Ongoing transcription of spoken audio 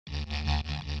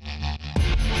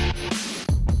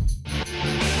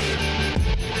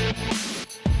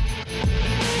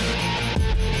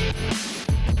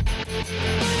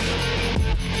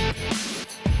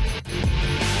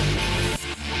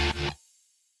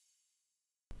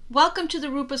Welcome to the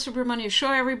Rupa Subramanya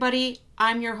Show, everybody.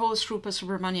 I'm your host, Rupa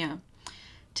Subramanya.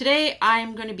 Today,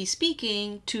 I'm going to be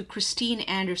speaking to Christine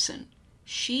Anderson.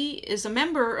 She is a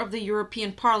member of the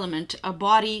European Parliament, a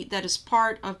body that is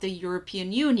part of the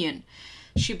European Union.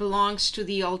 She belongs to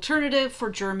the Alternative for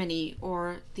Germany,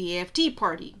 or the AfD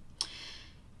party.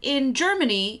 In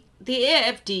Germany, the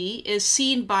AfD is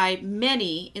seen by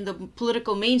many in the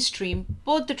political mainstream,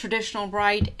 both the traditional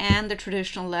right and the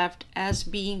traditional left, as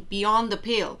being beyond the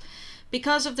pale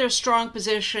because of their strong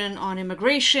position on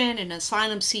immigration and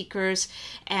asylum seekers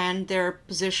and their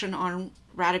position on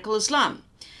radical Islam.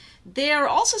 They are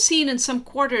also seen in some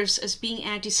quarters as being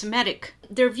anti Semitic.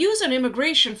 Their views on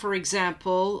immigration, for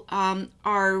example,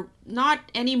 are not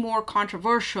any more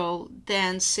controversial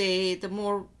than, say, the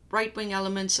more right wing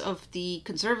elements of the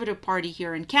Conservative Party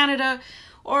here in Canada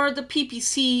or the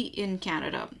PPC in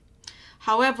Canada.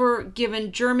 However,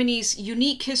 given Germany's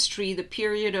unique history, the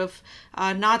period of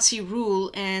Nazi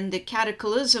rule and the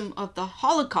cataclysm of the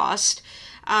Holocaust,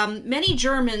 many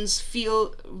Germans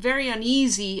feel very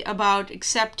uneasy about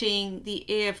accepting the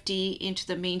AfD into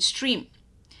the mainstream.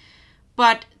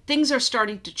 But things are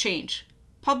starting to change.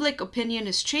 Public opinion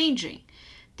is changing.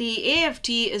 The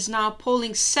AfD is now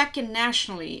polling second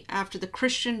nationally after the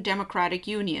Christian Democratic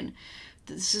Union.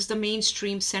 This is the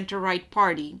mainstream center-right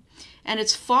party, and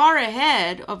it's far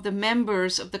ahead of the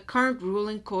members of the current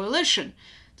ruling coalition,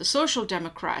 the Social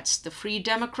Democrats, the Free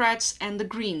Democrats, and the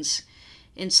Greens.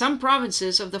 In some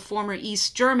provinces of the former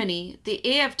East Germany, the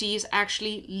AfD is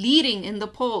actually leading in the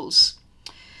polls.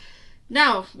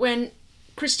 Now, when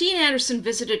Christine Anderson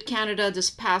visited Canada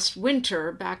this past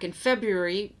winter, back in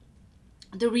February,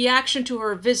 the reaction to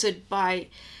her visit by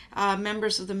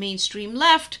members of the mainstream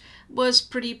left was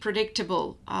pretty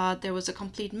predictable. There was a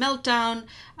complete meltdown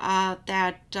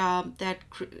that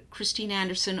Christine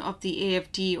Anderson of the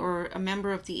AfD, or a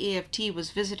member of the AfD,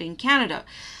 was visiting Canada.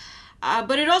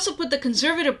 But it also put the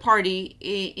Conservative Party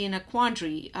in a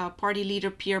quandary. Party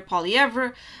leader Pierre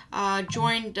Poilievre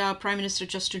joined Prime Minister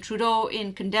Justin Trudeau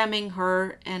in condemning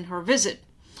her and her visit.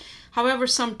 However,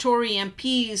 some Tory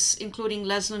MPs, including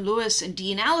Leslyn Lewis and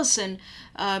Dean Allison,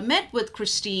 met with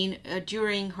Christine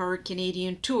during her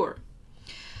Canadian tour.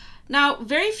 Now,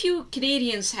 very few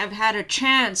Canadians have had a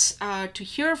chance to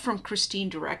hear from Christine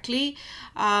directly.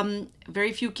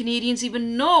 Very few Canadians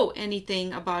even know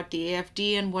anything about the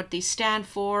AfD and what they stand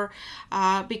for,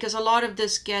 because a lot of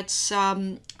this gets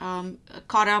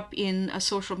caught up in a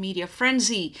social media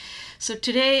frenzy. So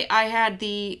today I have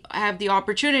the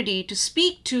opportunity to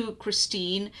speak to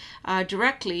Christine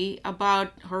directly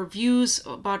about her views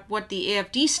about what the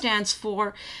AfD stands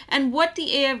for and what the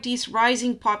AfD's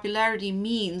rising popularity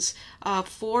means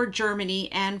for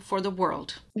Germany and for the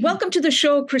world. Welcome to the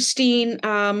show, Christine.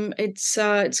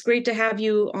 It's great to have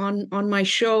you on my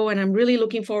show, and I'm really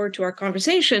looking forward to our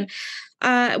conversation.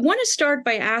 I want to start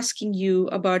by asking you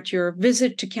about your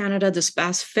visit to Canada this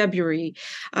past February.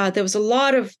 There was a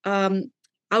lot of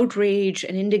outrage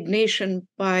and indignation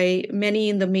by many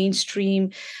in the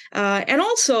mainstream, and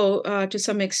also to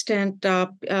some extent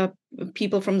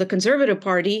people from the Conservative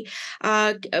Party.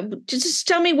 Just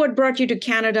tell me what brought you to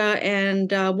Canada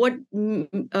and what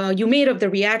you made of the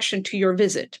reaction to your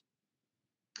visit.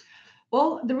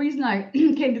 Well, the reason I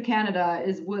came to Canada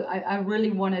is I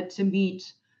really wanted to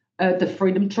meet the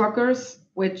Freedom Truckers,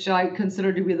 which I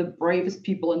consider to be the bravest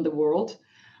people in the world.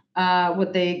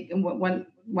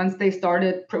 Once they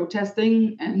started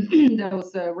protesting and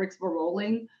those rigs were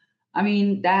rolling, I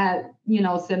mean that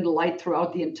sent light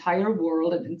throughout the entire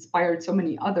world and inspired so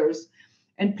many others,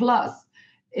 and plus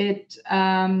it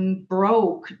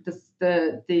broke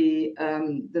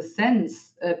the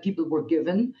sense people were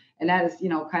given, and that is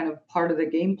kind of part of the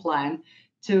game plan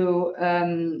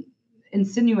to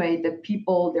insinuate that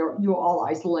you're all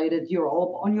isolated, you're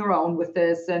all on your own with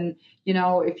this, and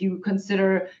if you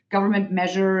consider government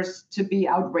measures to be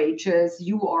outrageous,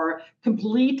 you are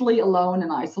completely alone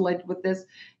and isolated with this.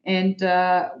 And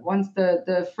once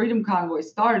the Freedom Convoy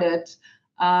started,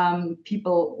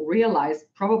 people realized,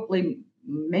 probably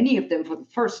many of them for the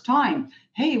first time,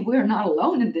 hey, we're not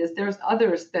alone in this. There's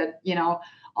others that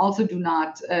also do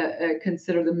not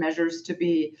consider the measures to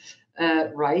be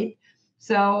right.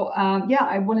 So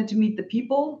I wanted to meet the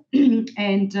people,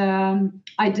 and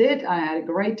I did. I had a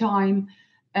great time,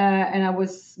 and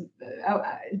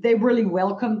they really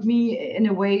welcomed me in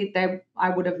a way that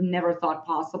I would have never thought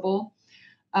possible.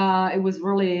 It was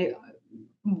really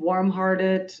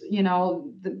warm-hearted.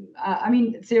 I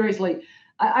mean, seriously,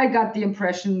 I got the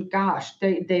impression, gosh,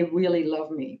 they really love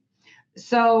me.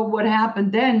 So what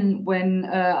happened then when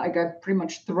I got pretty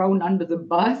much thrown under the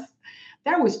bus?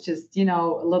 That was just,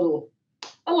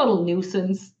 a a little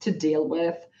nuisance to deal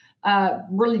with.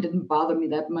 Really didn't bother me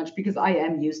that much because I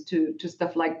am used to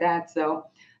stuff like that. So,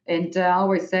 and I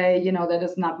always say, that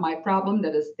is not my problem.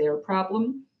 That is their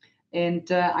problem.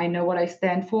 And I know what I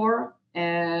stand for,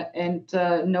 and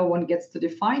no one gets to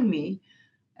define me.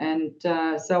 And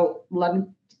so let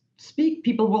them speak.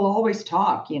 People will always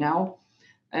talk.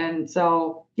 And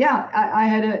so, yeah, I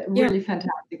had a Yeah. really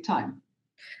fantastic time.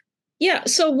 Yeah.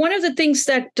 So one of the things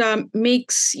that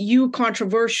makes you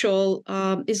controversial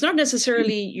is not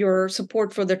necessarily your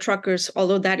support for the truckers,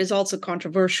 although that is also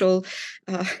controversial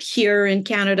here in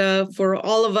Canada for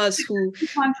all of us who,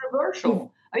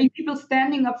 Controversial. I mean, people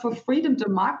standing up for freedom,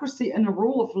 democracy, and the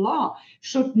rule of law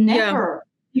should yeah. never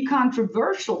be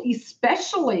controversial,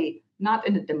 especially not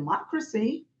in a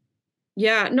democracy.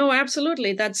 Yeah, no,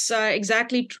 absolutely. That's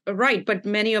exactly right. But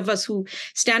many of us who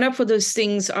stand up for those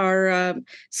things are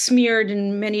smeared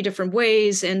in many different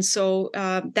ways. And so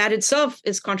that itself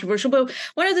is controversial. But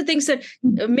one of the things that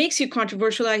makes you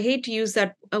controversial, I hate to use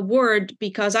that word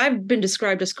because I've been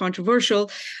described as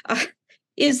controversial,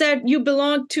 is that you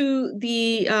belong to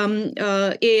the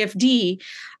AFD.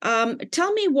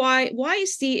 Tell me why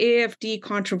is the AFD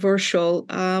controversial?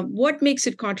 What makes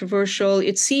it controversial?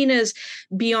 It's seen as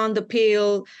beyond the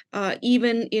pale,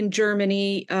 even in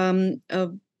Germany, by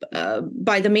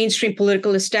the mainstream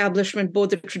political establishment, both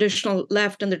the traditional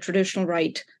left and the traditional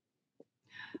right.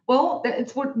 Well,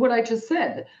 it's what I just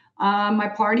said. My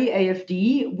party,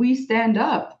 AFD, we stand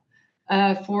up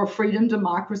for freedom,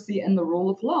 democracy, and the rule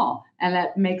of law, and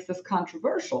that makes us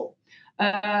controversial.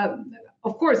 Uh,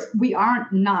 of course, we are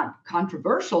not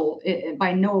controversial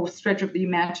by no stretch of the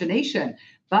imagination,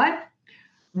 but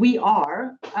we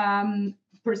are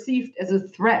perceived as a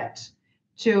threat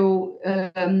to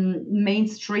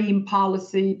mainstream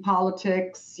policy,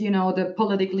 politics, the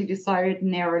politically desired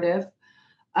narrative.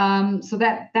 So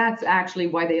that's actually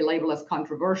why they label us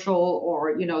controversial,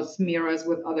 or smear us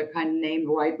with other kind of named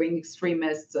right-wing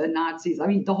extremists, Nazis. I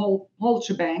mean, the whole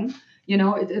shebang.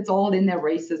 It's all in there: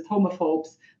 racist,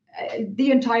 homophobes,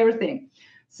 the entire thing.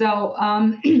 So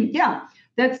yeah,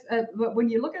 that's. But when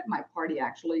you look at my party,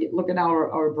 actually look at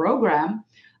our program,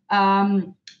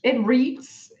 it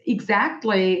reads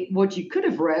exactly what you could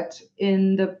have read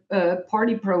in the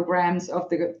party programs of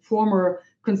the former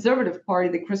Conservative Party,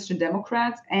 the Christian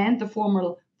Democrats, and the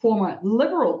former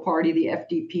Liberal Party, the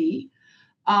FDP,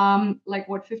 like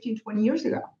 15, 20 years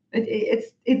ago.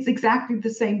 It's exactly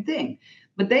the same thing,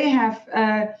 but they have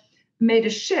made a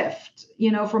shift,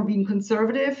 from being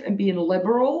conservative and being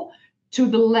liberal to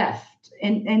the left,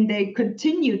 and they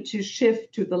continue to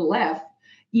shift to the left,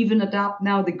 even adopt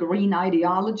now the green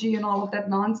ideology and all of that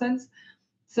nonsense.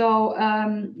 So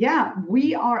yeah,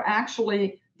 we are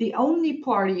actually the only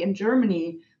party in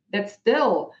Germany that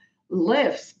still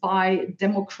lives by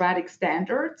democratic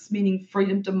standards, meaning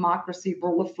freedom, democracy,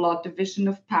 rule of law, division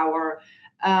of power,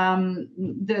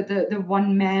 the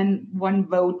one man, one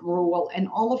vote rule, and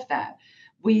all of that.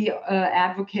 We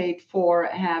advocate for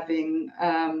having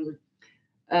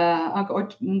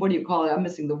what do you call it? I'm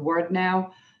missing the word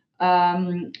now.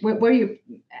 Where you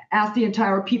ask the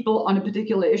entire people on a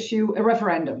particular issue, a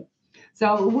referendum.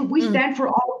 So we stand for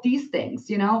all of these things.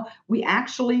 We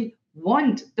actually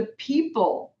want the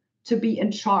people to be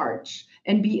in charge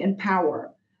and be in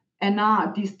power, and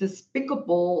not these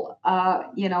despicable,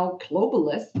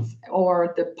 globalists,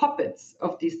 or the puppets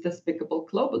of these despicable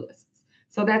globalists.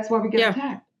 So that's why we get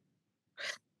attacked.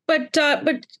 But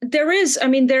there is, I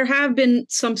mean, there have been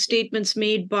some statements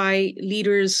made by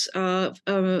leaders of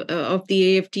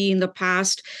the AFD in the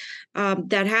past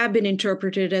that have been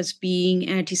interpreted as being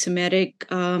anti-Semitic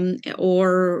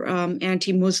or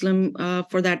anti-Muslim,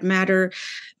 for that matter.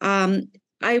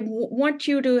 Want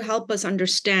you to help us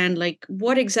understand, like,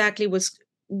 what exactly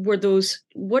were those?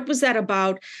 What was that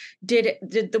about? Did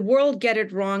the world get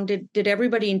it wrong? Did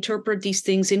everybody interpret these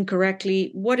things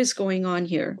incorrectly? What is going on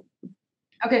here?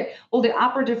 Okay, well, the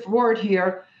operative word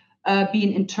here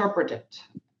being interpreted,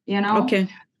 Okay. So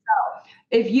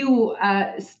if you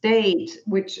state,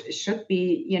 which should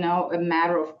be, a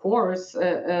matter of course,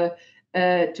 to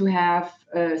have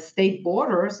state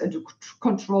borders and to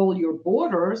control your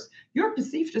borders, you're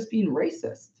perceived as being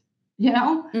racist,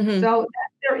 Mm-hmm. So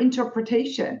that's their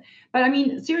interpretation. But I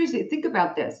mean, seriously, think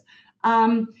about this.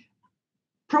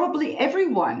 Probably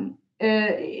everyone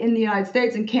in the United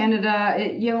States and Canada,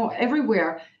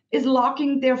 everywhere, is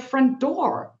locking their front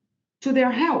door to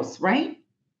their house, right?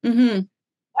 Mm-hmm.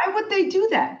 Why would they do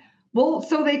that? Well,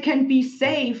 so they can be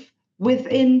safe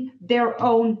within their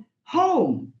own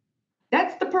home.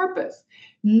 That's the purpose.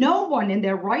 No one in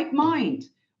their right mind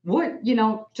would,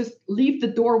 just leave the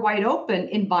door wide open and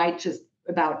invite just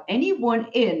about anyone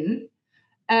in,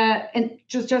 and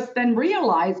just then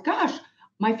realize, gosh,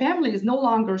 my family is no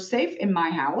longer safe in my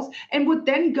house, and would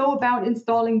then go about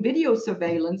installing video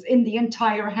surveillance in the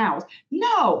entire house.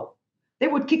 No, they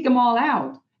would kick them all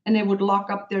out and they would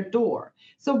lock up their door.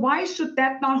 So why should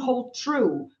that not hold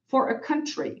true for a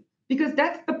country? Because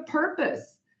that's the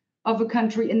purpose of a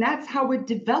country, and that's how it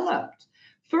developed.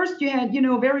 First, you had,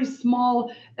 very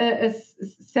small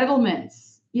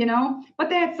settlements, but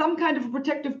they had some kind of a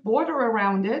protective border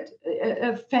around it,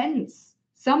 a fence,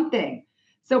 something,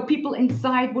 so people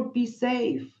inside would be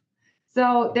safe.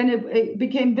 So then it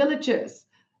became villages,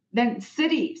 then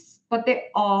cities, but they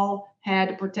all had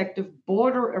a protective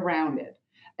border around it.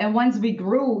 And once we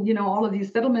grew, all of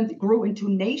these settlements grew into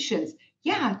nations.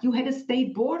 Yeah, you had a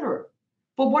state border.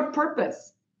 For what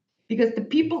purpose? Because the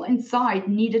people inside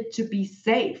needed to be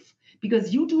safe,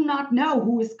 because you do not know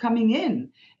who is coming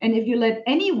in. And if you let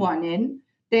anyone in,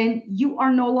 then you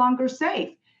are no longer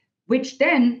safe, which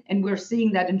then, and we're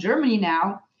seeing that in Germany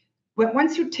now, but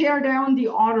once you tear down the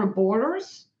outer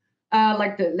borders,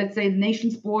 like let's say the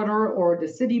nation's border or the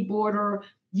city border,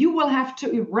 you will have to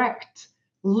erect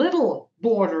little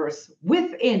borders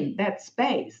within that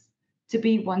space to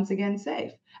be once again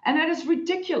safe. And that is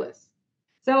ridiculous.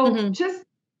 So Mm-hmm. just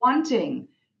wanting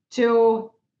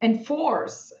to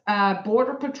enforce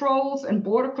border patrols and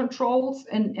border controls,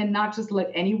 and not just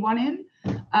let anyone in,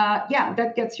 yeah,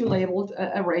 that gets you labeled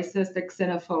a racist, a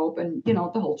xenophobe, and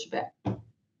the whole shebang.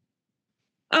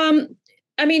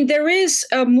 I mean, there is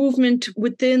a movement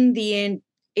within the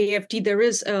AFD. There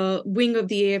is a wing of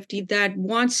the AFD that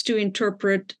wants to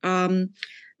interpret,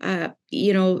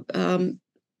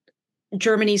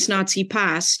 Germany's Nazi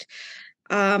past.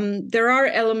 There are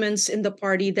elements in the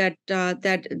party that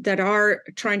are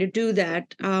trying to do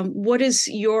that. What is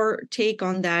your take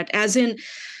on that? As in,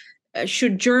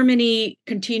 should Germany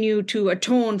continue to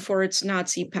atone for its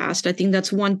Nazi past? I think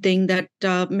that's one thing that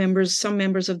some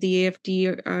members of the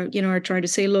AFD are trying to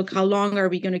say. Look, how long are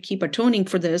we going to keep atoning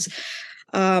for this?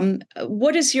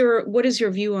 What is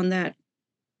your view on that?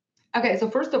 Okay, so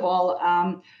first of all,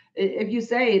 if you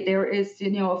say there is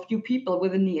a few people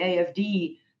within the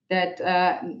AFD that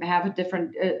have a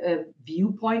different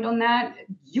viewpoint on that,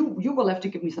 you will have to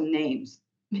give me some names,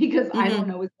 because I don't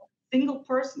know a single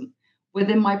person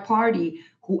within my party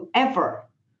who ever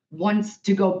wants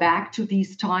to go back to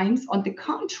these times. On the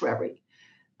contrary,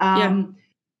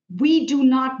 we do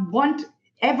not want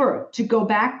ever to go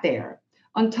back there.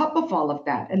 On top of all of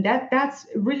that, and that's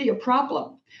really a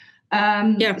problem,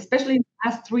 especially in the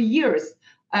last 3 years.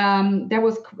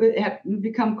 It had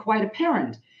become quite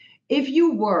apparent. If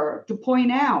you were to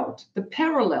point out the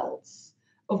parallels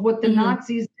of what the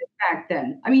Nazis did back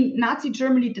then, I mean, Nazi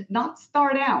Germany did not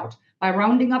start out by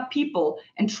rounding up people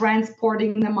and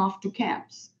transporting them off to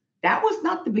camps. That was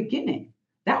not the beginning.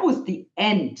 That was the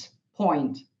end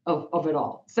point of it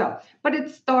all. So, but it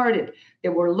started.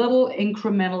 There were little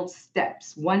incremental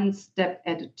steps, one step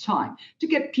at a time, to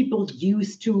get people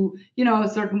used to, a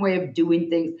certain way of doing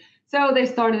things. So they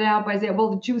started out by saying, well,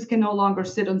 the Jews can no longer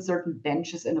sit on certain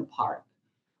benches in a park.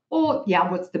 Well, yeah,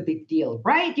 what's the big deal,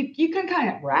 right? You can kind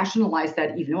of rationalize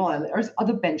that even. Oh, there's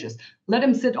other benches. Let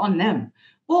them sit on them.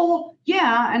 Well,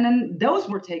 yeah, and then those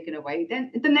were taken away.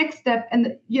 Then the next step,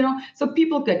 and so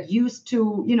people got used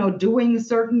to, doing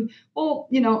certain. Well,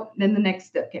 then the next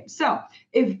step came. So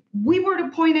if we were to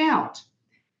point out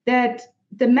that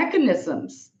the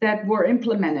mechanisms that were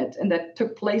implemented and that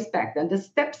took place back then, the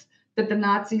steps that the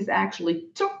Nazis actually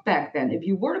took back then, if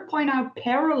you were to point out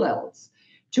parallels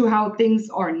to how things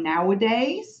are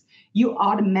nowadays, you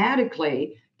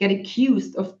automatically get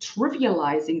accused of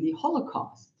trivializing the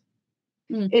Holocaust.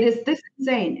 It is this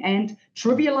insane, and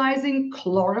trivializing,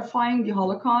 glorifying the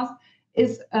Holocaust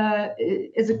is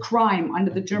a crime under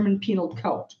the German Penal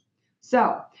Code.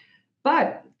 So,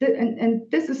 but and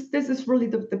this is really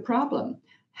the problem.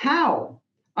 How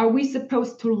are we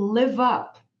supposed to live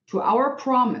up to our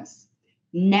promise,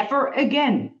 never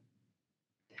again,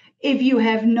 if you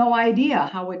have no idea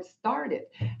how it started?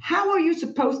 How are you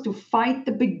supposed to fight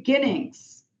the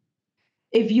beginnings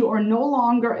if you are no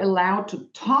longer allowed to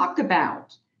talk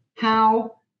about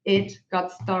how it got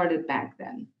started back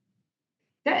then?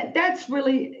 That's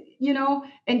really,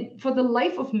 and for the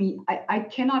life of me, I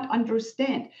cannot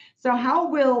understand. So how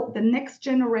will the next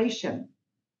generation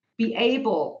be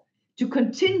able to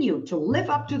continue to live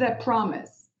up to that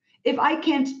promise if I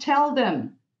can't tell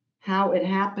them how it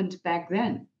happened back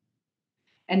then?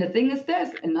 And the thing is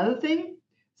this, another thing,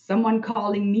 someone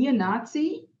calling me a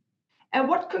Nazi, at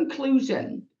what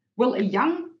conclusion will a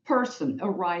young person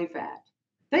arrive at?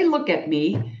 They look at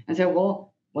me and say,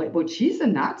 well, she's a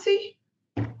Nazi?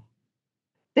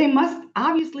 they must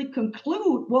obviously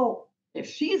conclude, well, if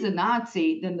she's a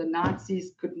Nazi, then the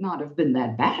Nazis could not have been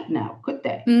that bad now, could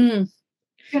they? Mm.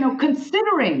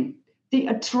 Considering the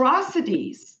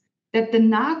atrocities that the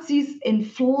Nazis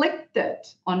inflicted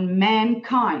on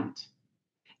mankind,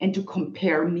 and to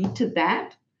compare me to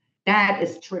that, that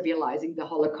is trivializing the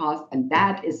Holocaust, and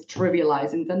that is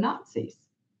trivializing the Nazis.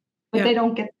 But they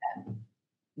don't get that.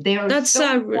 They are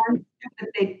so that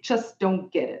they just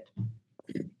don't get it.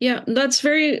 Yeah, that's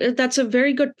a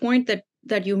very good point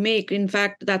that you make. In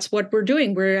fact, that's what we're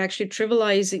doing. We're actually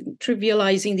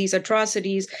trivializing these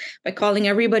atrocities by calling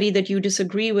everybody that you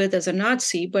disagree with as a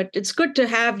Nazi. But it's good to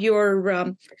have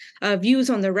your views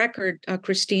on the record,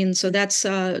 Christine. So that's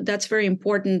very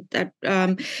important. That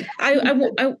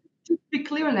to be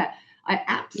clear on that, I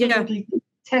absolutely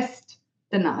detest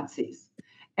the Nazis,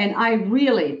 and I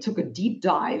really took a deep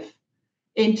dive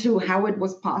into how it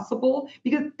was possible,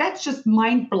 because that's just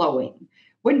mind-blowing.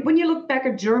 When you look back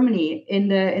at Germany in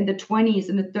the 20s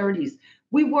and the 30s,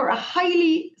 we were a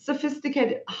highly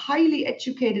sophisticated, highly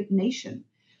educated nation.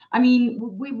 I mean,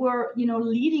 we were,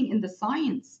 leading in the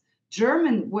science.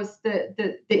 German was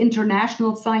the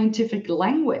international scientific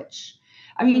language.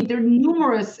 I mean, there are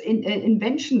numerous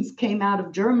inventions came out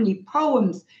of Germany,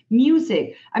 poems,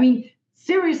 music. I mean,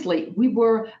 seriously, we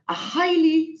were a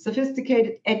highly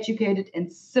sophisticated, educated,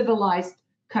 and civilized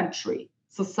country,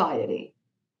 society.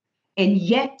 And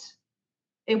yet,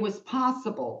 it was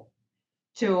possible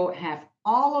to have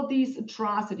all of these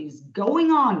atrocities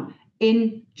going on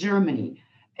in Germany.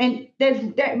 And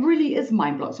that really is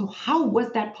mind blowing. So, how was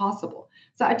that possible?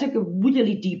 So, I took a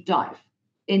really deep dive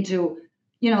into,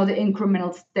 the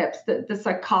incremental steps, the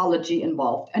psychology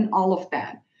involved, and all of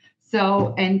that.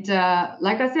 So, and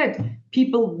like I said,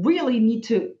 people really need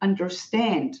to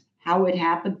understand how it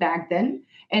happened back then.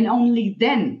 And only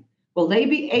then will they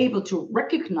be able to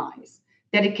recognize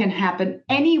that it can happen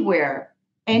anywhere,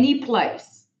 any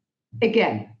place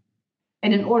again.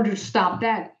 And in order to stop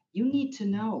that, you need to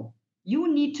know.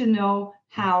 You need to know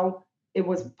how it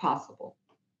was possible.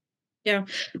 Yeah.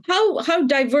 How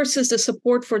diverse is the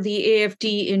support for the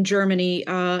AfD in Germany?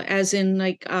 As in,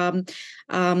 like,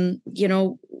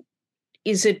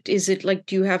 is it like,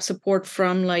 do you have support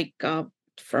from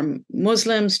from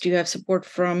Muslims? Do you have support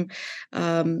from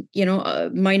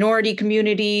minority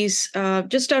communities?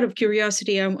 Just out of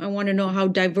curiosity, I want to know how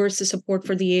diverse the support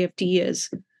for the AfD is.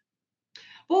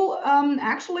 Well,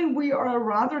 actually, we are a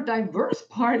rather diverse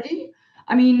party.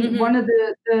 I mean, one of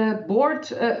the board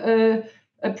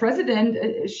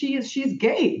president, she's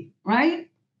gay, right?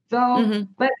 So,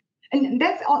 but and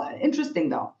that's interesting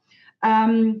though.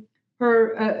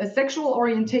 Her sexual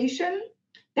orientation,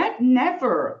 that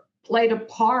never played a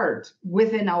part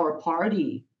within our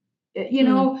party.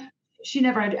 She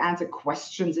never had to answer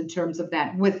questions in terms of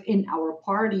that within our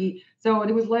party. So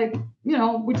it was like,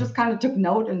 we just kind of took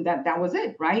note, and that was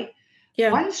it, right?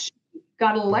 Yeah. Once she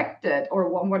got elected, or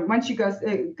once she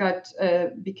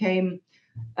became,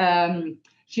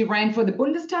 she ran for the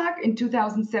Bundestag in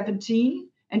 2017,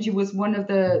 and she was one of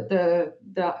the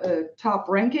top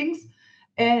rankings.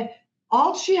 And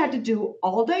all she had to do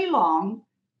all day long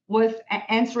was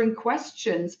answering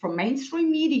questions from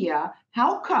mainstream media.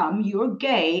 How come you're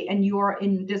gay and you're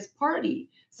in this party?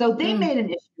 So they made an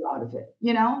issue out of it,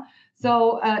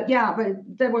 So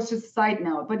but that was just a side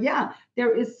note. But yeah,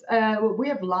 there is. We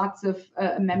have lots of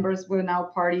members within our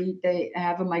party. They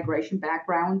have a migration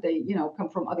background. They come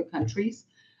from other countries.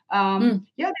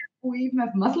 Yeah, we even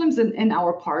have Muslims in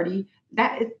our party.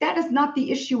 That is not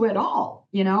the issue at all.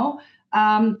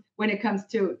 When it comes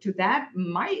to that,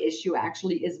 my issue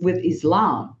actually is with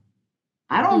Islam.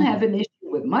 I don't have an issue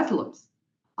with Muslims.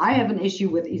 I have an issue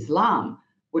with Islam,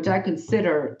 which I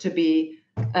consider to be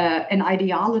an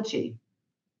ideology.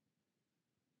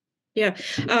 Yeah.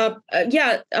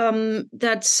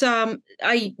 That's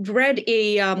I read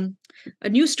a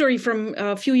news story from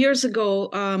a few years ago,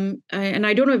 and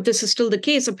I don't know if this is still the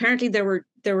case. Apparently, there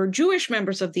were Jewish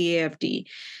members of the AfD.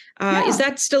 Is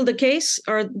that still the case,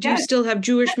 or do you still have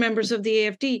Jewish members of the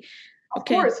AfD? Of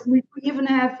course, we even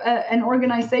have an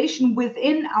organization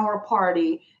within our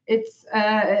party. It's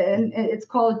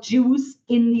called Jews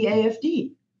in the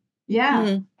AfD. Yeah.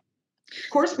 Of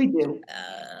course we do.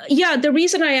 The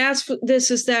reason I ask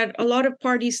this is that a lot of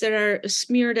parties that are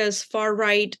smeared as far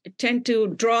right tend to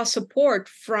draw support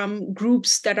from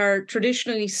groups that are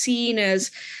traditionally seen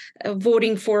as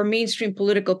voting for mainstream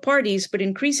political parties. But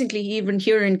increasingly, even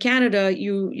here in Canada,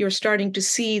 you're starting to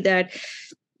see that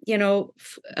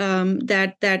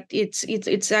that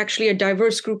it's actually a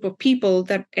diverse group of people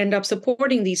that end up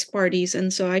supporting these parties,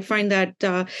 and so I find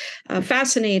that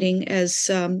fascinating as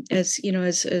an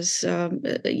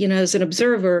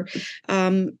observer.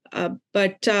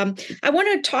 But I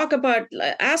want to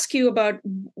ask you about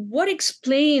what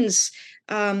explains.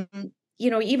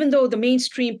 Even though the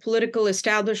mainstream political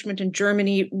establishment in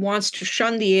Germany wants to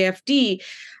shun the AfD,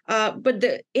 but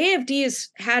the AfD has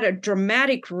had a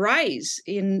dramatic rise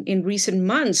in recent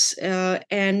months,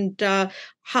 and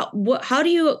how do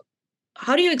you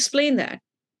explain that?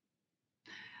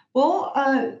 Well,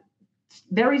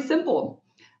 very simple.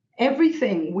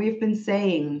 Everything we've been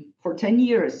saying for 10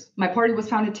 years, my party was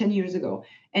founded 10 years ago,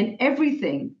 and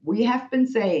everything we have been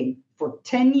saying for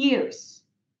 10 years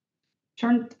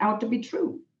turned out to be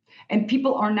true. And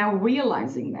people are now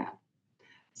realizing that.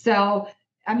 So,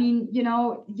 I mean,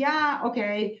 yeah,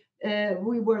 okay,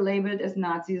 we were labeled as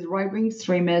Nazis, right-wing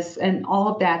extremists, and all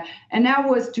of that. And that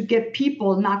was to get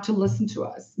people not to listen to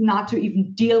us, not to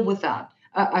even deal with that,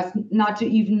 us not to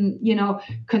even,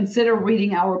 consider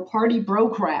reading our party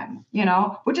program,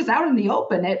 which is out in the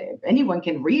open. Anyone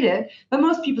can read it, but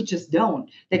most people just don't.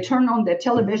 They turn on their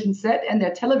television set, and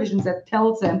their television set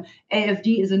tells them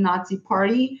AfD is a Nazi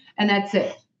party, and that's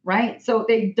it, right? So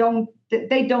they don't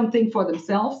think for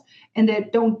themselves, and they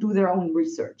don't do their own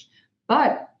research.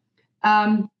 But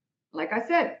like I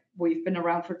said, we've been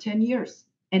around for 10 years,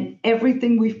 and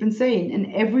everything we've been saying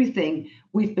and everything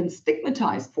we've been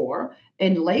stigmatized for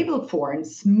and labeled for and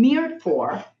smeared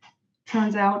for,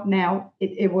 turns out now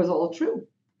it was all true.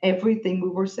 Everything we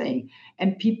were saying.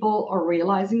 And people are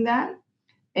realizing that.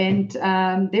 And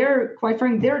they're, quite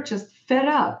frankly, they're just fed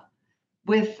up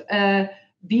with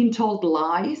being told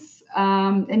lies.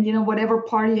 And whatever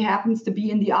party happens to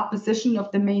be in the opposition of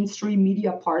the mainstream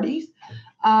media parties,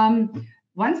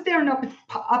 once they're in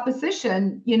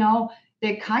opposition,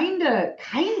 they kind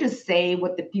of say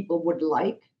what the people would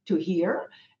like to hear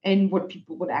and what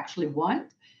people would actually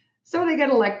want. So they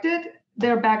get elected,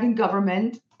 they're back in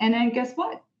government, and then guess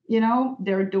what?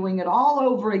 They're doing it all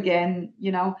over again.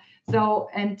 So,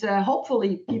 and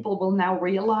hopefully people will now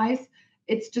realize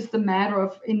it's just a matter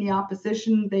of, in the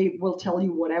opposition, they will tell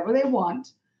you whatever they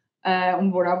want,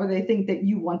 and whatever they think that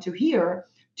you want to hear,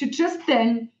 to just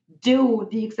then do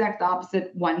the exact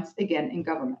opposite once again in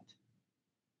government.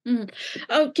 Mm.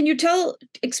 Can you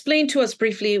explain to us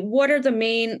briefly what are the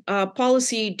main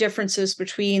policy differences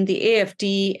between the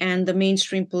AfD and the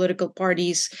mainstream political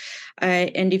parties,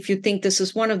 and if you think this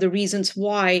is one of the reasons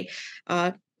why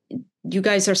you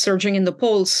guys are surging in the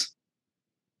polls?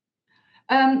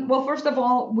 Well, first of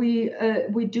all, we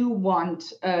do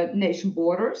want nation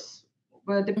borders,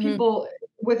 but the people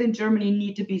within Germany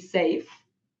need to be safe.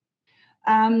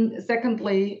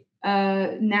 Secondly,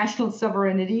 national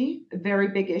sovereignty, a very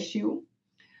big issue.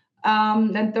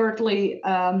 And thirdly,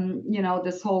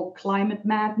 this whole climate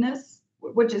madness,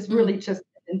 which is really just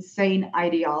insane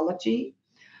ideology.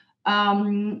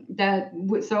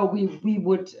 So we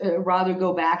would rather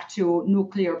go back to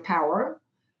nuclear power,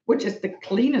 which is the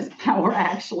cleanest power,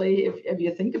 actually, if you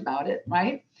think about it,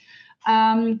 right?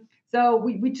 So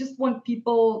we just want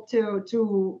people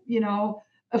to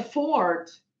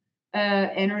afford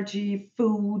energy,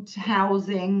 food,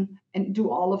 housing, and do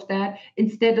all of that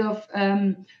instead of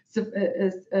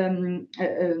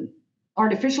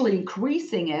artificially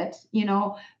increasing it,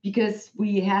 because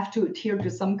we have to adhere to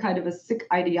some kind of a sick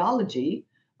ideology,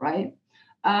 right?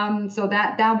 So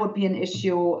that would be an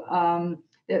issue.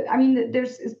 I mean,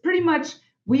 it's pretty much,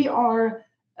 we are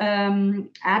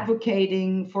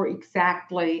advocating for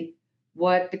exactly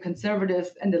what the conservatives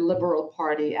and the liberal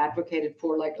party advocated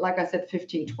for, like I said,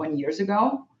 15, 20 years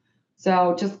ago.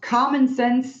 So just common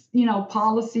sense,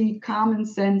 policy, common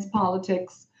sense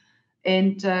politics,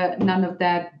 and none of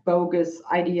that bogus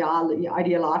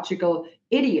ideological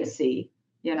idiocy.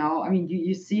 I mean,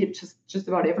 you see it just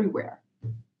about everywhere.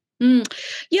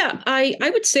 Yeah,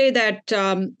 I would say that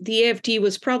the AfD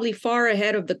was probably far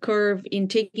ahead of the curve in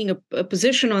taking a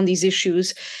position on these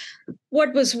issues.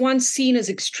 What was once seen as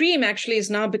extreme actually is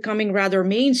now becoming rather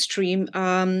mainstream. We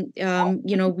are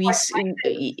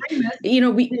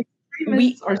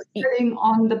sitting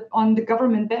on the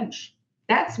government bench.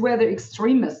 That's where the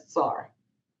extremists are.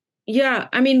 Yeah,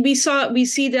 I mean, we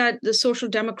see that the Social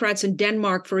Democrats in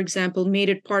Denmark, for example, made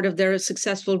it part of their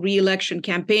successful re-election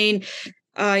campaign.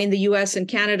 In the U.S. and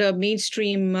Canada,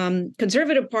 mainstream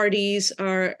conservative parties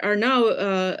are now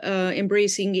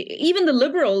embracing, even the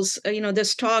liberals.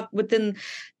 There's talk within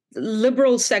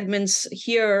liberal segments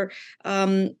here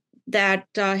that,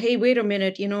 hey, wait a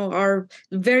minute, our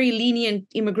very lenient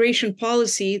immigration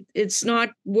policy, it's not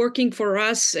working for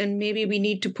us, and maybe we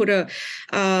need to put a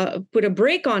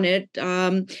break on it.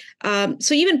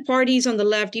 So even parties on the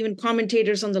left, even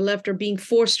commentators on the left, are being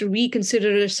forced to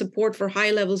reconsider their support for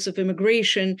high levels of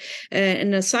immigration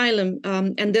and asylum.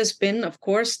 And there's been, of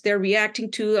course, they're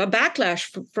reacting to a backlash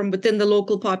from within the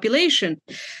local population.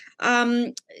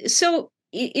 So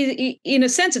in a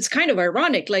sense, it's kind of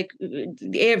ironic. Like,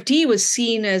 the AFD was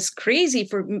seen as crazy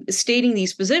for stating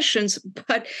these positions,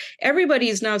 but everybody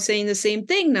is now saying the same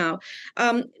thing now.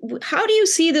 How do you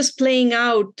see this playing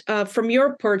out from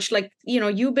your perch? Like,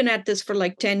 you've been at this for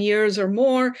like 10 years or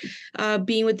more,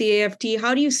 being with the AFD.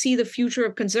 How do you see the future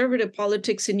of conservative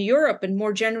politics in Europe and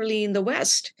more generally in the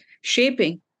West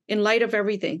shaping in light of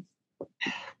everything?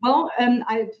 Well,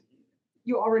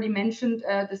 you already mentioned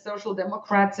the Social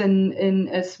Democrats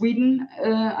in Sweden,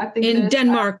 I think it In is.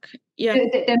 Denmark, yeah.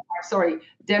 Denmark, sorry,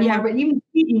 Denmark, Yeah. but even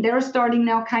Sweden, they're starting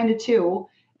now kind of too.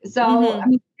 So I Mm-hmm.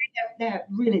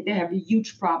 mean, they have a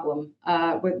huge problem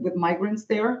with migrants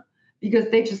there, because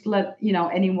they just let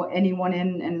anyone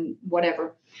in and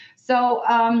whatever. So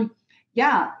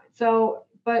yeah, so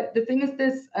but the thing is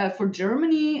this, for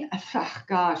Germany,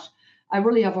 gosh, I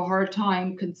really have a hard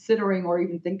time considering or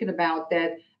even thinking about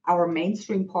that our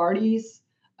mainstream parties,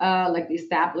 like the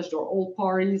established or old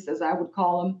parties, as I would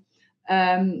call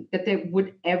them, that they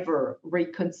would ever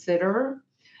reconsider.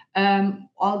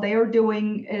 All they are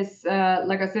doing is,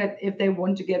 like I said, if they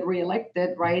want to get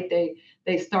reelected, right?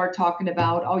 They start talking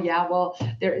about, oh yeah, well,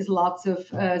 there is lots of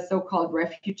so-called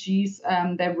refugees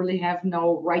that really have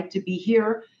no right to be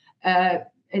here,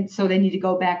 and so they need to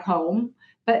go back home.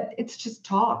 But it's just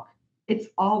talk. It's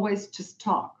always just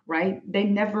talk, right? They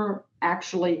never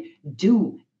actually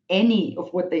do any of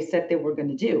what they said they were going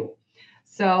to do.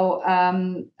 So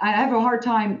I have a hard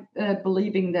time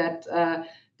believing that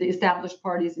the established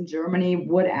parties in Germany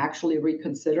would actually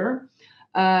reconsider.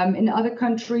 In other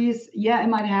countries, yeah, it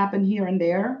might happen here and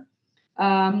there.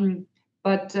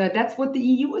 But that's what the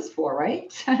EU is for,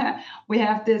 right? We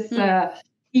have this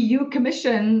EU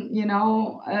Commission,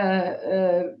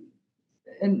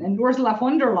 and Ursula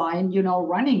von der Leyen,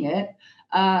 running it.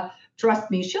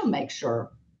 Trust me, she'll make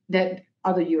sure that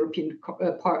other European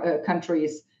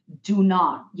countries do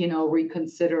not,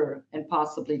 reconsider and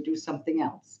possibly do something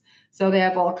else. So they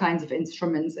have all kinds of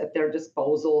instruments at their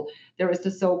disposal. There is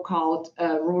the so-called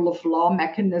rule of law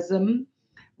mechanism,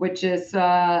 which is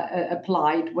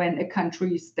applied when a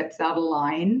country steps out of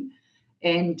line,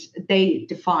 and they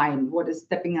define what is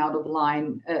stepping out of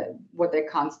line, what that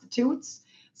constitutes.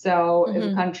 So if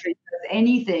a country does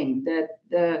anything that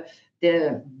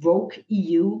the woke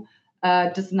EU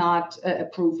does not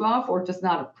approve of or does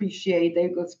not appreciate,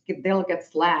 they'll get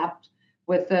slapped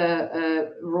with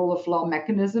a rule of law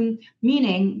mechanism,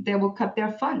 meaning they will cut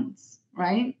their funds,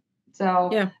 right? So,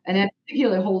 Yeah. and that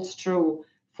particularly holds true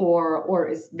or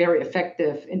is very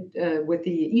effective with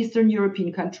the Eastern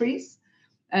European countries.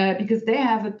 Because they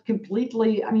have a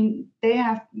completely, I mean, they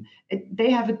have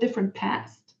a different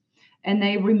past, and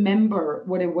they remember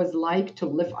what it was like to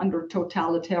live under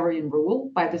totalitarian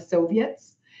rule by the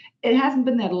Soviets. It hasn't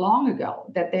been that long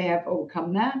ago that they have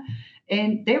overcome that,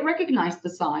 and they recognize the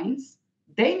signs.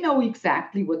 They know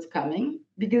exactly what's coming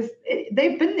because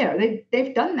they've been there.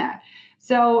 They've done that.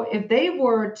 So if they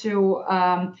were to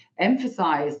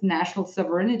emphasize national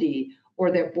sovereignty or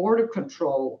their border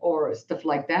control or stuff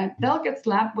like that, they'll get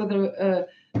slapped with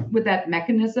that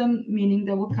mechanism, meaning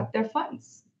they will cut their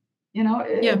funds.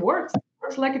 It works. It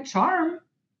works like a charm.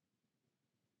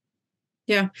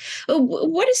 Yeah.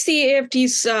 What is the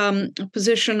AFD's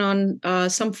position on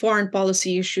some foreign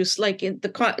policy issues, like in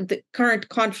the current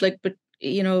conflict, but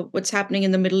what's happening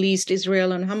in the Middle East,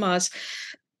 Israel and Hamas?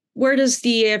 Where does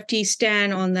the AFD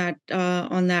stand on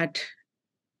that?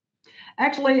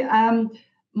 Actually,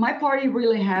 my party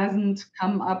really hasn't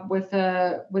come up with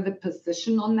a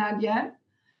position on that yet.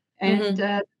 And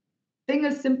thing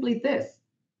is simply this: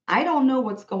 I don't know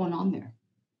what's going on there.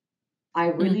 I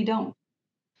really don't.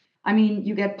 I mean,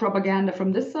 you get propaganda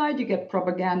from this side, you get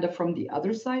propaganda from the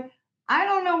other side. I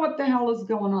don't know what the hell is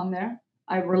going on there.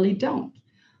 I really don't.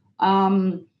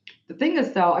 The thing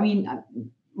is, though, I mean,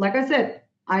 like I said,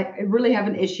 I really have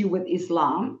an issue with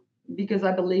Islam because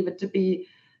I believe it to be,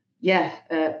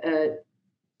 a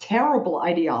terrible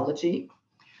ideology,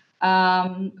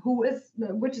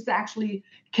 which is actually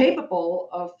capable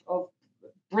of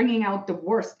bringing out the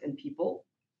worst in people.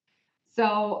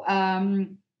 So,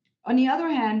 on the other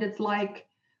hand, it's like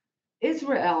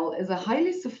Israel is a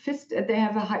highly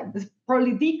sophisticated,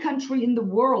 probably the country in the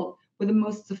world with the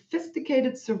most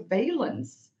sophisticated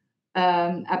surveillance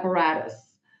apparatus.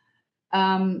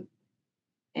 Um,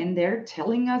 and they're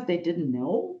telling us they didn't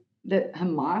know that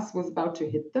Hamas was about to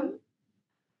hit them.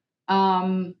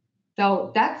 Um,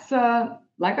 so that's,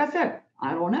 like I said,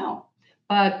 I don't know.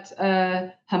 But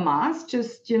Hamas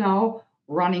just,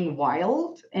 running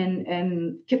wild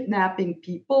and kidnapping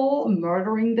people,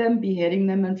 murdering them, beheading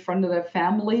them in front of their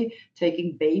family,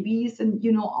 taking babies, and,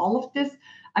 all of this.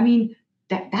 I mean,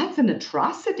 that's an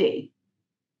atrocity,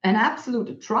 an absolute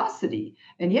atrocity.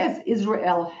 And yes,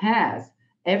 Israel has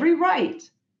every right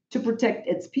to protect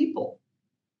its people.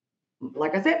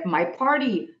 Like I said, my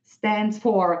party stands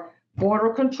for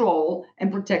border control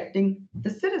and protecting the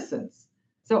citizens.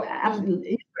 So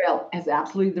Israel has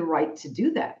absolutely the right to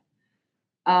do that.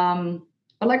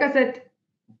 But like I said,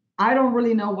 I don't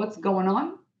really know what's going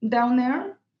on down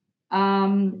there,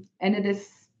 and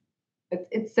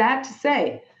it's sad to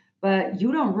say, but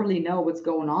you don't really know what's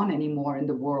going on anymore in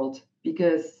the world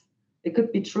because it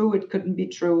could be true, it couldn't be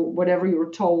true, whatever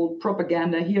you're told,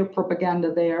 propaganda here,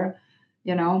 propaganda there,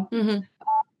 you know. Mm-hmm.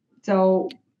 So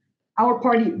our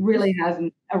party really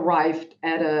hasn't arrived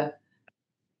at a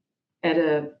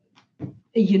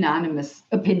unanimous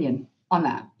opinion on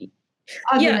that,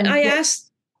 other Yeah, than I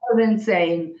asked.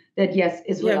 saying that yes,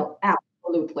 Yeah. Israel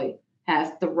absolutely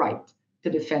has the right to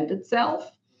defend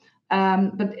itself.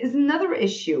 But there's another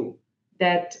issue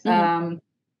that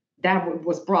Mm-hmm.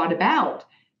 was brought about.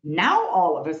 Now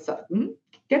all of a sudden,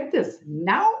 get this.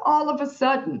 Now all of a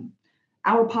sudden,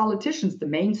 our politicians, the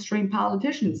mainstream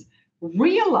politicians,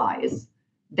 realize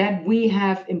that we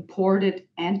have imported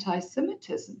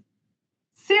anti-Semitism.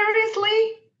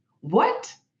 Seriously?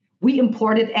 What? We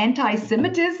imported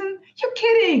anti-Semitism? You're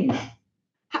kidding.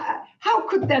 How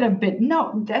could that have been?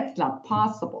 No, that's not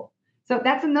possible. So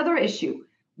that's another issue.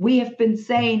 We have been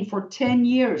saying for 10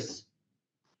 years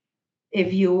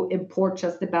if you import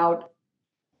just about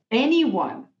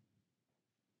anyone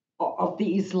of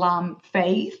the Islam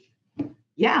faith,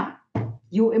 yeah,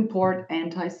 you import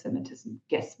anti Semitism.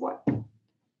 Guess what?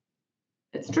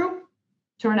 It's true.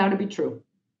 Turned out to be true.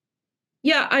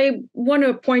 Yeah, I want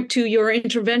to point to your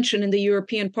intervention in the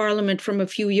European Parliament from a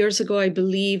few years ago, I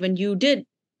believe, and you did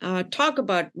talk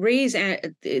about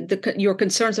your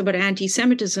concerns about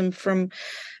anti-Semitism from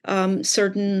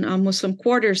certain Muslim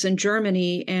quarters in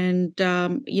Germany, and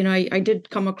I did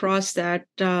come across that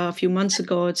a few months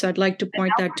ago. So I'd like to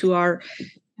point that to our,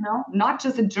 not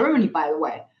just in Germany, by the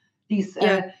way. These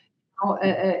yeah,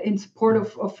 in support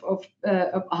of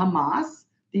Hamas,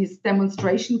 these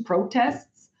demonstration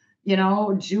protests,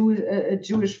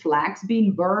 Jewish flags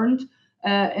being burned,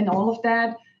 and all of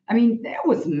that. I mean, that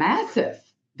was massive.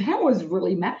 That was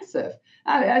really massive.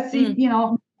 I see,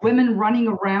 women running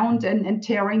around and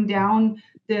tearing down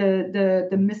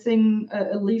the missing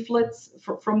leaflets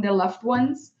from their loved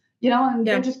ones, and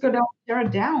they yeah. just go down, tear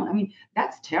it down. I mean,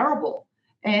 that's terrible.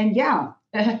 And yeah,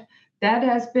 that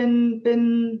has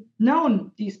been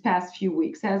known these past few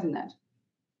weeks, hasn't it?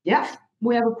 Yeah,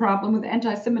 we have a problem with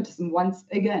anti-Semitism once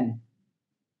again.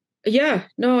 Yeah,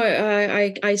 no,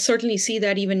 I certainly see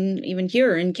that even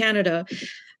here in Canada.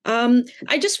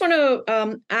 I just want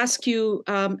to ask you,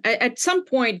 at some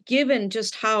point, given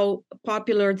just how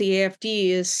popular the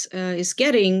AfD is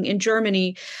getting in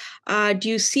Germany, do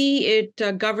you see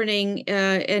it governing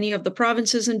any of the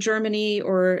provinces in Germany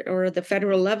or the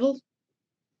federal level?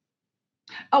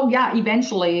 Oh yeah,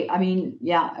 eventually. I mean,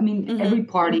 yeah, I mean, Mm-hmm. every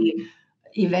party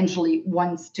eventually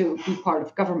wants to be part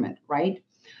of government, right?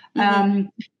 Mm-hmm.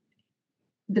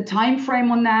 The time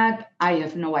frame on that, I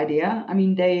have no idea. I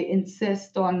mean, they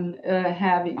insist on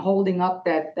holding up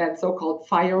that so-called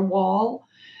firewall.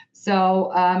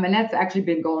 So, and that's actually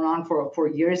been going on for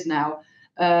years now.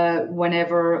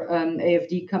 Whenever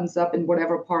AFD comes up and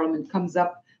whatever parliament comes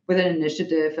up with an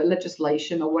initiative, a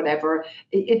legislation, or whatever,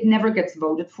 it never gets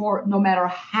voted for, no matter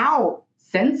how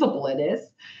sensible it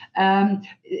is.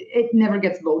 It never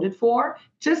gets voted for,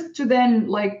 just to then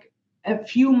like a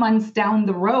few months down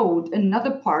the road,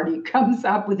 another party comes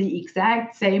up with the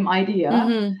exact same idea.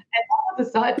 Mm-hmm. And all of a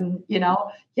sudden,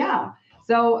 yeah.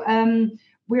 So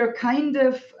we're kind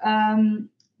of,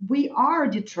 we are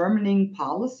determining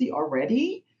policy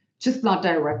already, just not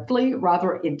directly,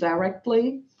 rather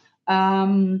indirectly,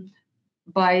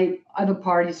 by other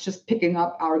parties just picking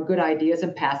up our good ideas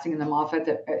and passing them off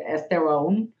as their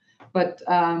own. But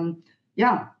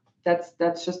yeah,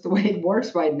 that's just the way it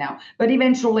works right now. But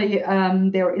eventually,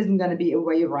 there isn't going to be a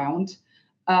way around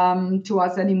to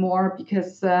us anymore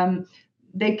because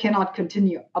they cannot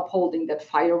continue upholding that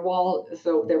firewall,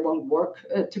 so they won't work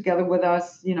together with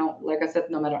us. Like I said,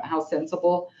 no matter how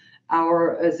sensible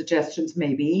our suggestions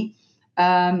may be.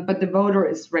 But the voter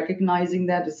is recognizing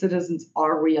that, the citizens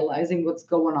are realizing what's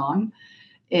going on.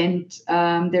 And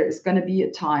there is going to be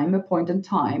a point in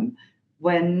time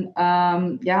when,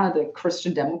 the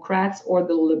Christian Democrats or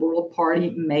the Liberal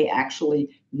Party may actually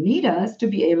need us to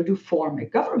be able to form a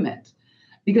government.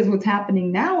 Because what's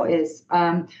happening now is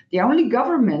the only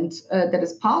government that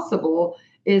is possible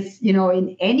is,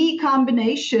 in any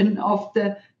combination of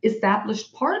the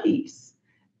established parties.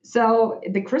 So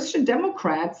the Christian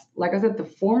Democrats, like I said, the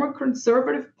former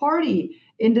conservative party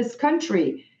in this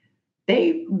country,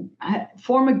 they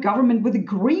form a government with the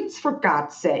Greens, for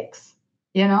God's sakes,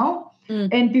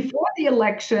 And before the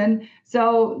election,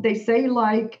 so they say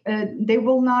they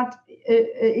will not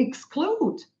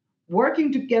exclude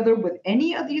working together with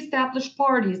any of the established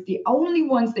parties. The only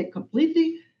ones they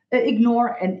completely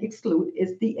ignore and exclude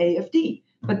is the AfD.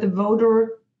 But the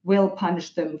voter will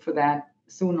punish them for that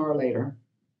sooner or later.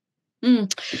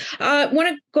 I want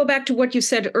to go back to what you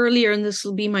said earlier, and this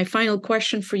will be my final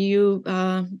question for you,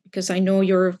 because I know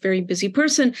you're a very busy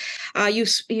person. You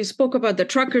spoke about the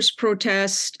truckers'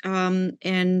 protest,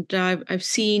 and I've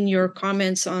seen your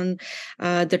comments on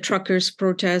the truckers'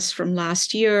 protest from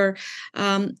last year.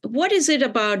 What is it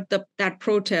about that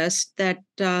protest that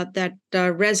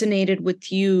resonated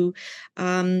with you,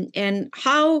 and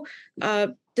how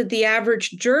did the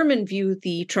average German view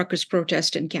the truckers'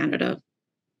 protest in Canada?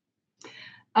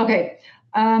 Okay.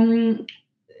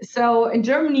 So in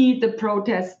Germany, the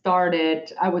protest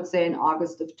started, I would say, in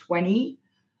August of 20.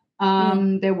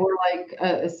 There were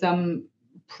some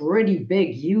pretty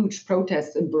big, huge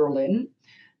protests in Berlin.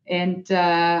 And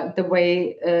the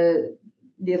way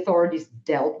the authorities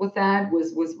dealt with that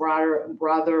was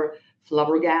rather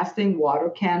flabbergasting, water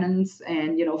cannons,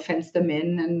 and, fenced them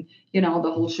in, and, the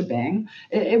whole shebang.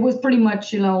 It was pretty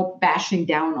much, bashing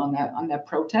down on that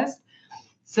protest.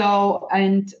 So,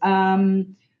 and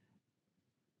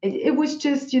it was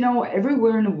just,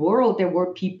 everywhere in the world, there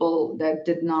were people that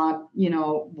did not,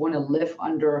 want to live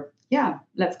under,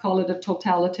 let's call it a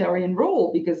totalitarian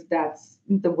rule, because that's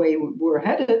the way we're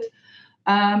headed.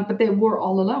 But they were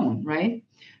all alone, right?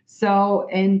 So,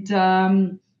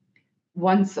 and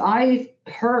once I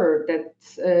heard that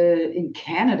in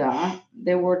Canada,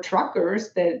 there were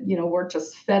truckers that, were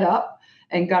just fed up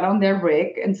and got on their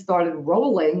rig and started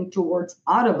rolling towards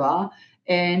Ottawa,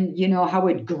 and how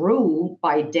it grew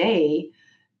by day.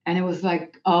 And it was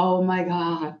like, oh my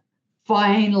God,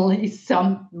 finally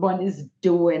someone is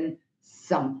doing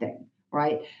something,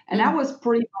 right? And that was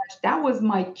pretty much, that was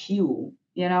my cue,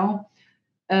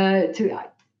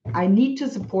 I need to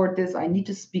support this. I need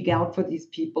to speak out for these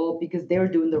people because they're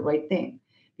doing the right thing.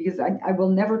 Because I will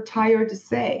never tire to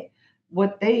say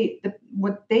what they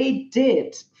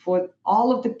did for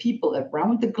all of the people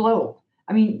around the globe.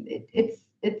 I mean, it's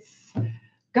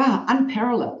God,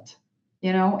 unparalleled,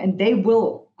 and they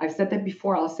will, I've said that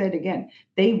before, I'll say it again,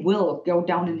 they will go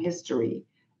down in history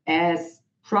as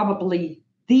probably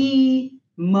the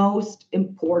most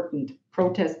important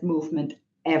protest movement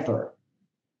ever.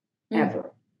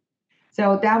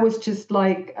 So that was just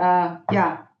like,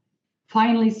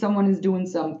 finally someone is doing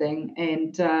something.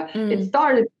 And it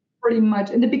started pretty much,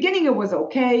 in the beginning it was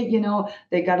okay,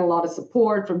 they got a lot of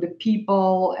support from the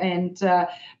people, and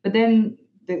but then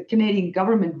the Canadian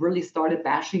government really started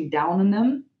bashing down on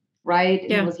them, right?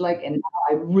 And it was like, and now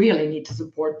I really need to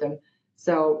support them.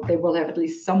 So they will have at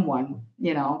least someone,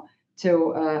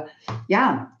 to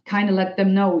kind of let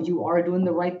them know you are doing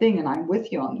the right thing and I'm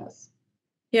with you on this.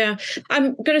 Yeah,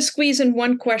 I'm going to squeeze in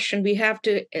one question. We have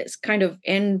to kind of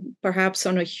end perhaps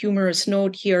on a humorous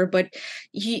note here, but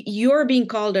you're being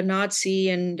called a Nazi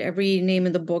and every name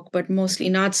in the book, but mostly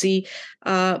Nazi.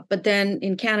 But then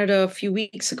in Canada a few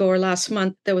weeks ago or last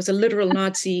month, there was a literal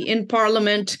Nazi in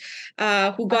Parliament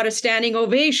who got a standing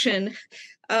ovation.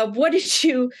 What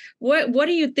are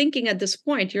you thinking at this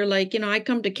point? You're like, I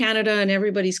come to Canada and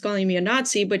everybody's calling me a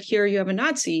Nazi, but here you have a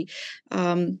Nazi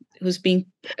who's being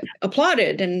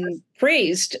applauded and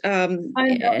praised.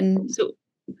 And so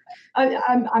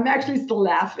I'm actually still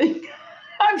laughing.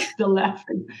 I'm still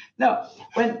laughing. No,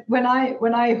 when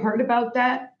I heard about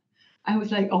that, I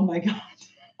was like, oh my God.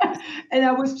 And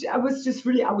I was just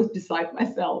really, I was beside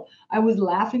myself. I was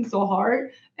laughing so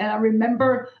hard. And I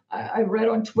remember I read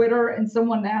on Twitter and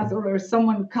someone asked, or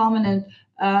someone commented,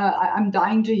 I'm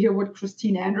dying to hear what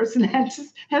Christine Anderson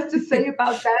has to say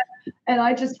about that. And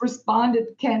I just responded,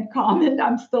 can't comment.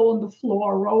 I'm still on the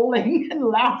floor rolling and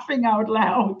laughing out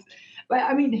loud. But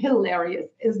I mean, hilarious,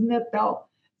 isn't it though?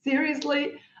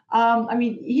 Seriously. I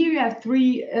mean, here you have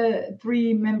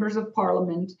three members of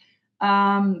parliament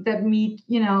that meet,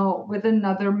 with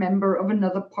another member of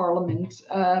another parliament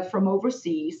from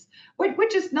overseas,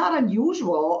 which is not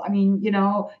unusual. I mean,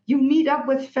 you meet up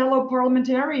with fellow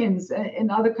parliamentarians in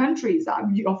other countries.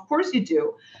 Of course you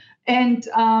do. And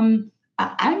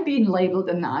I'm being labeled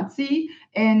a Nazi,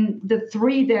 and the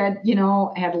three that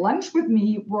had lunch with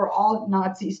me were all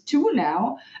Nazis too.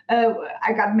 Now,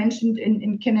 I got mentioned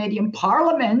in Canadian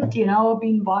Parliament,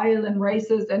 being vile and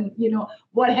racist, and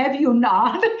what have you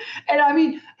not. And I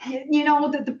mean,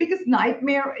 the biggest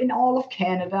nightmare in all of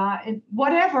Canada, and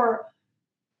whatever.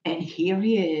 And here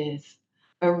he is,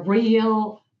 a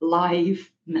real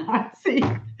life Nazi,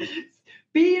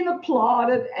 being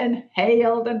applauded and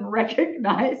hailed and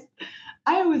recognized.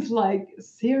 I was like,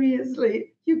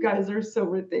 seriously, you guys are so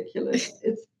ridiculous.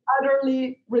 It's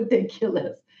utterly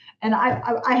ridiculous. And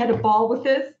I had a ball with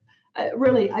this.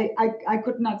 Really, I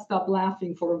could not stop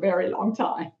laughing for a very long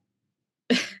time.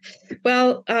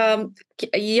 Well,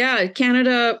 yeah,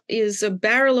 Canada is a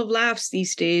barrel of laughs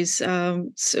these days.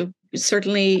 So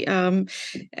certainly,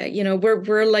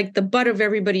 we're like the butt of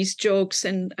everybody's jokes,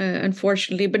 and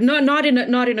unfortunately, but not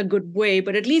in a good way.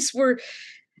 But at least we're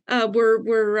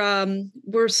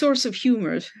a source of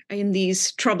humor in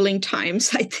these troubling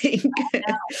times, I think.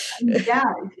 Yeah.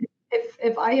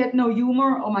 If I had no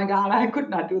humor, oh my God, I could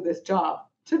not do this job,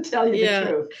 to tell you the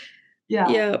truth. Yeah.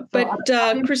 Yeah. So, But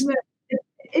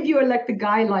if you elect a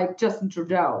guy like Justin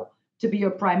Trudeau to be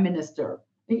your prime minister,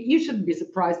 you shouldn't be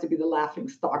surprised to be the laughing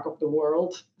stock of the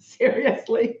world.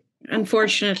 Seriously.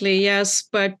 Unfortunately, yes.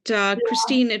 But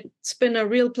Christine, it's been a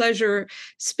real pleasure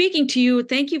speaking to you.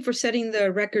 Thank you for setting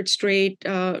the record straight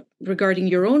regarding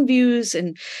your own views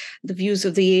and the views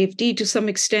of the AFD to some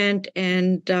extent.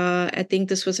 And I think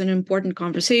this was an important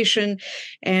conversation.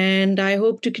 And I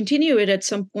hope to continue it at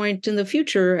some point in the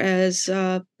future as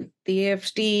the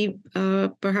AFD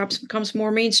perhaps becomes more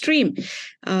mainstream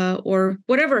or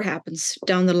whatever happens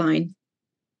down the line.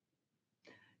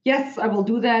 Yes, I will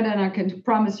do that, and I can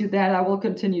promise you that I will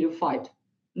continue to fight,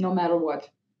 no matter what.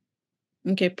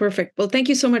 Okay, perfect. Well, thank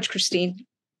you so much, Christine.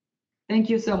 Thank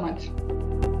you so much.